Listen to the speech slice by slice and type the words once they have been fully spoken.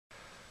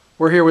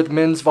We're here with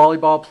men's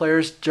volleyball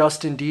players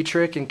Justin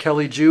Dietrich and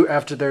Kelly Ju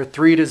after their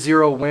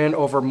 3-0 win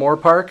over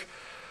Moorpark.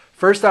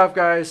 First off,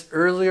 guys,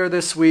 earlier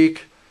this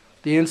week,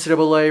 the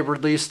NCAA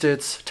released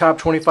its top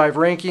 25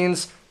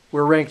 rankings.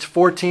 We're ranked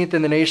 14th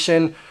in the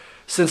nation.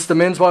 Since the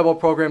men's volleyball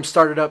program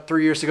started up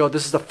 3 years ago,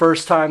 this is the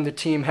first time the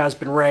team has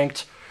been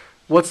ranked.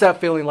 What's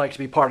that feeling like to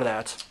be part of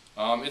that?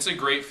 It's a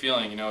great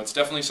feeling. It's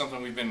definitely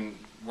something we've been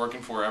working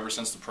for ever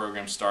since the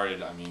program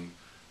started. I mean,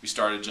 we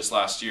started just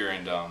last year,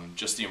 and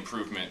just the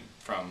improvement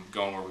from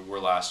going where we were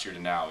last year to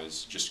now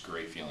is just a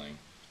great feeling.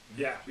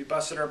 Yeah, we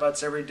busted our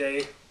butts every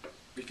day.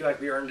 We feel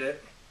like we earned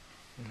it.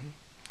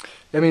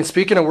 I mean,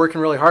 speaking of working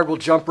really hard, we'll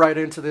jump right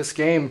into this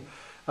game.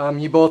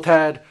 You both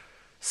had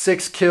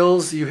 6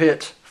 kills. You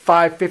hit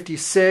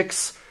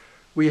 .556.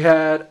 We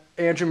had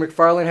Andrew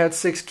McFarland had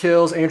 6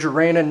 kills. Andrew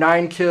Reyna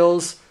 9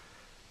 kills.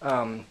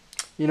 Then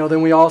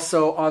we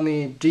also, on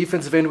the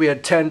defensive end, we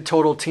had 10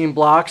 total team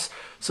blocks.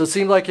 So it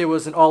seemed like it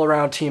was an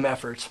all-around team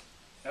effort.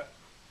 Yep.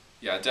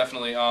 Yeah,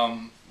 definitely.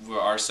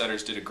 Our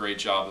setters did a great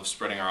job of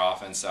spreading our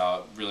offense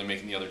out, really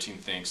making the other team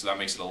think. So that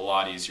makes it a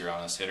lot easier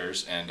on us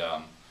hitters. And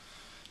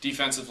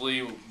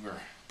defensively, we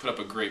put up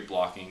a great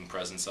blocking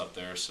presence up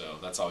there. So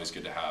that's always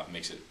good to have.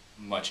 Makes it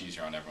much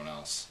easier on everyone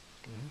else.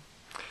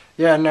 Mm-hmm.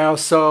 Yeah,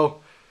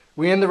 so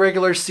we end the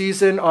regular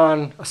season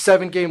on a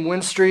 7-game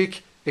win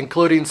streak,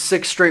 including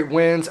 6 straight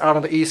wins out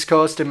on the East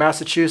Coast in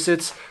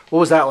Massachusetts. What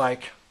was that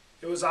like?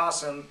 It was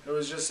awesome. It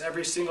was just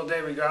every single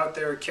day we go out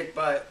there, kick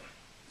butt.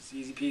 It's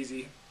easy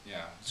peasy.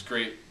 Yeah, it's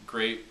great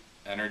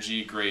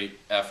energy, great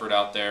effort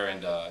out there,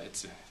 and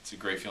it's a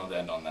great feeling to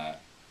end on that.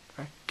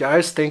 All right.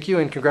 Guys, thank you,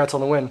 and congrats on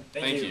the win.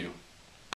 Thank you.